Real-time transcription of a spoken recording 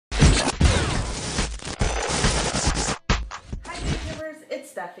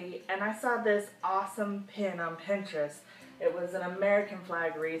Steffi, and I saw this awesome pin on Pinterest. It was an American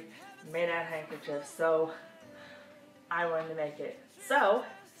flag wreath made out of handkerchiefs, so I wanted to make it. So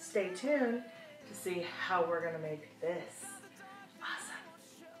stay tuned to see how we're gonna make this. Awesome.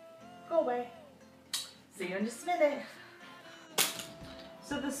 Go away. See you in just a minute.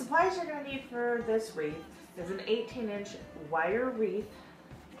 So the supplies you're gonna need for this wreath is an 18-inch wire wreath.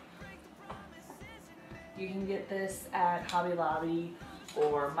 You can get this at Hobby Lobby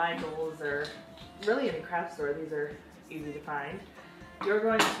or Michael's or really any craft store. These are easy to find. You're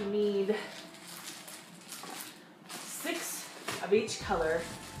going to need 6 of each color,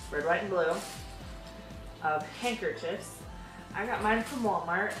 red, white, and blue, of handkerchiefs. I got mine from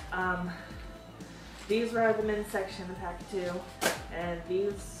Walmart. These were the men's section of pack 2, and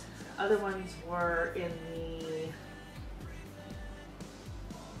these other ones were in the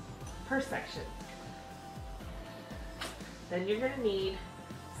purse section. Then you're going to need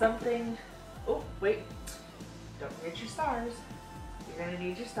something, oh wait, don't forget your stars. You're going to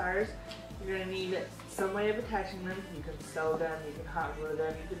need your stars. You're going to need some way of attaching them. You can sew them, you can hot glue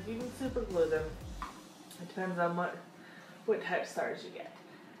them, you can even super glue them. It depends on what type of stars you get.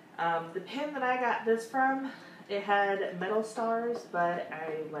 The pin that I got this from, it had metal stars, but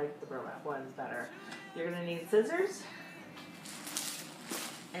I like the burlap ones better. You're going to need scissors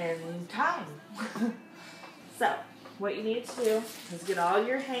and time. So, what you need to do is get all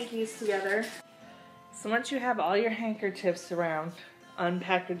your hankies together. So once you have all your handkerchiefs around,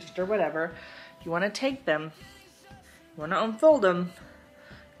 unpackaged or whatever, you want to take them, you want to unfold them,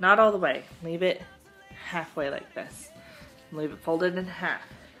 not all the way. Leave it halfway like this. Leave it folded in half.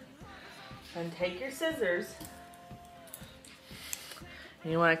 Then take your scissors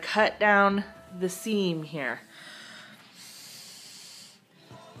and you want to cut down the seam here.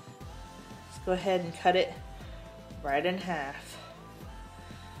 Just go ahead and cut it right in half.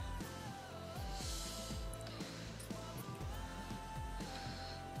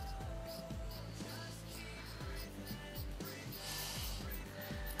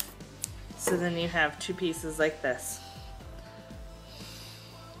 So then you have 2 pieces like this.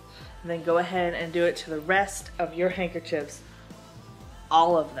 And then go ahead and do it to the rest of your handkerchiefs,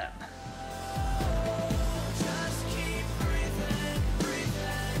 all of them.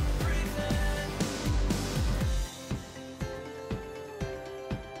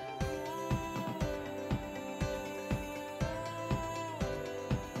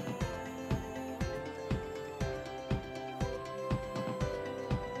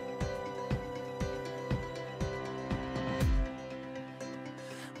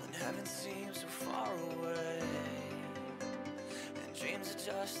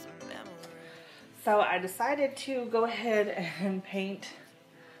 So I decided to go ahead and paint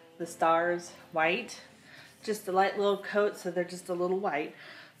the stars white, just a light little coat so they're just a little white.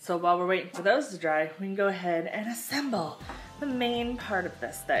 So while we're waiting for those to dry, we can go ahead and assemble the main part of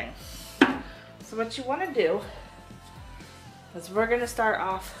this thing. So what you want to do is we're going to start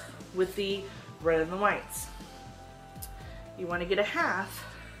off with the red and the whites. You want to get a half,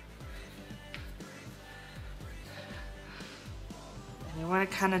 and you want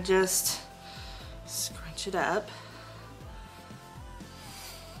to kind of just scrunch it up.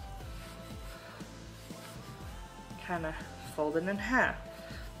 Kind of fold it in half.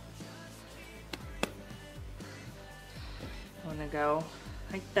 I want to go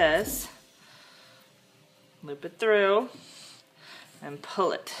like this, loop it through, and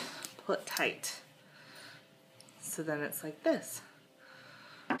pull it tight. So then it's like this.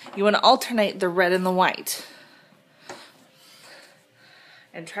 You want to alternate the red and the white.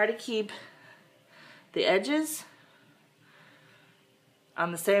 And try to keep the edges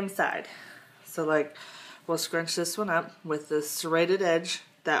on the same side. So like, we'll scrunch this one up with the serrated edge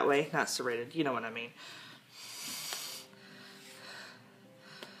that way. Not serrated, you know what I mean.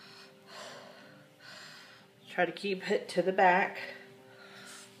 Try to keep it to the back.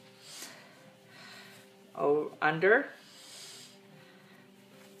 Oh, under.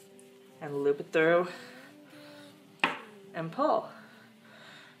 And loop it through. And pull.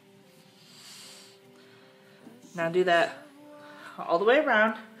 Now do that all the way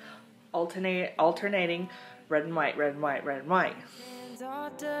around, alternating red and white, red and white, red and white. Hands are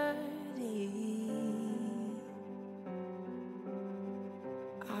dirty.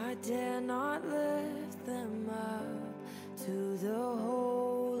 I dare not lift them up to the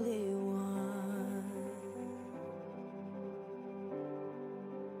Holy One.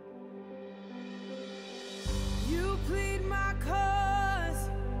 You plead my cause,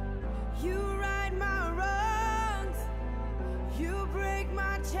 you right my wrongs, you break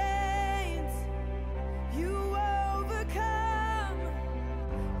my chains, you overcome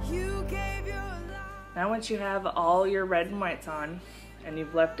Now once you have all your red and whites on, and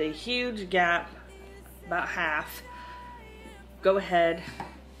you've left a huge gap, about half, go ahead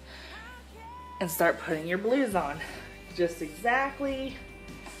and start putting your blues on. Just exactly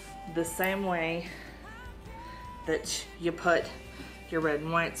the same way that you put your red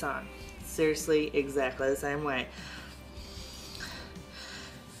and whites on. Seriously, exactly the same way.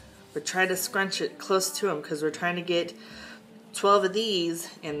 But try to scrunch it close to them because we're trying to get 12 of these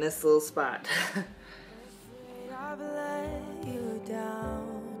in this little spot. I've let you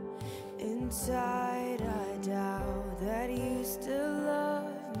down. Inside I doubt that you still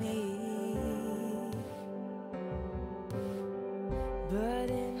love me. But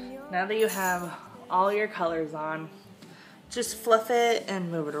in your Now that you have all your colors on, just fluff it and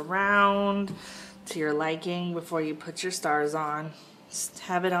move it around to your liking before you put your stars on. Just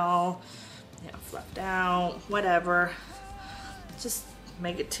have it all, you know, fluffed out, whatever. Just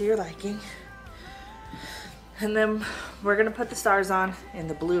make it to your liking. And then we're gonna put the stars on in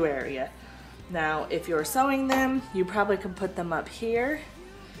the blue area. Now, if you're sewing them, you probably can put them up here.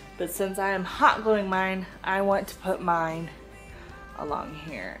 But since I am hot gluing mine, I want to put mine along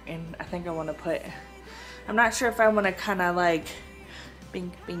here. And I think I want to put, I'm not sure if I want to kind of like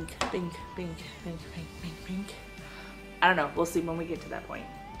bink, bink, bink, bink, bink, bink, bink, bink. I don't know. We'll see when we get to that point.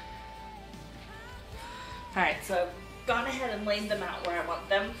 Alright, so I've gone ahead and laid them out where I want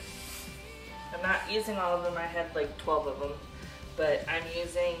them. I'm not using all of them. I had like 12 of them. But I'm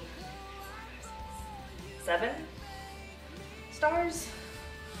using 7 stars.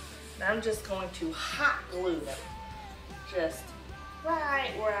 And I'm just going to hot glue them. Just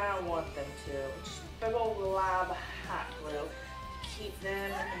right where I want them to. Just big old glob of hot glue to keep them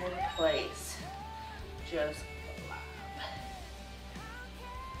in place. Just glob.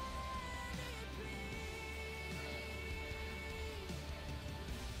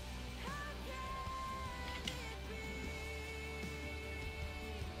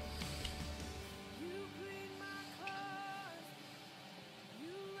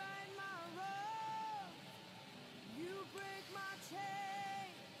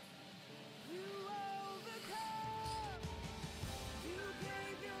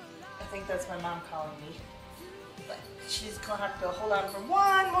 I think that's my mom calling me. But she's gonna have to hold on for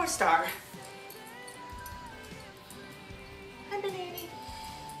one more star. Hi, Banana.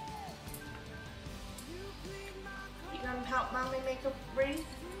 You gonna help mommy make a wreath?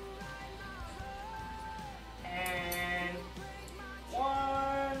 And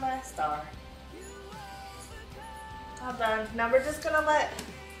one last star. All done. Now we're just gonna let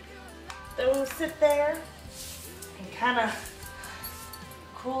those sit there and kind of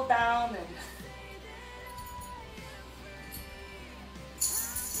cool down and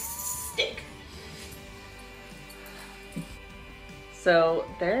stick. So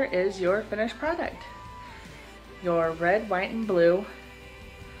there is your finished product. Your red, white, and blue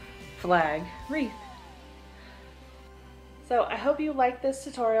flag wreath. So I hope you liked this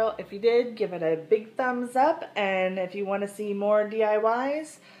tutorial. If you did, give it a big thumbs up, and if you want to see more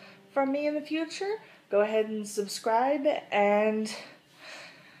DIYs from me in the future, go ahead and subscribe and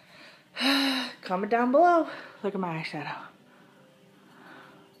comment down below. Look at my eyeshadow.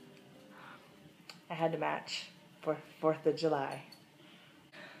 I had to match for 4th of July.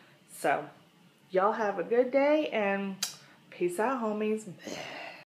 So, y'all have a good day and peace out, homies.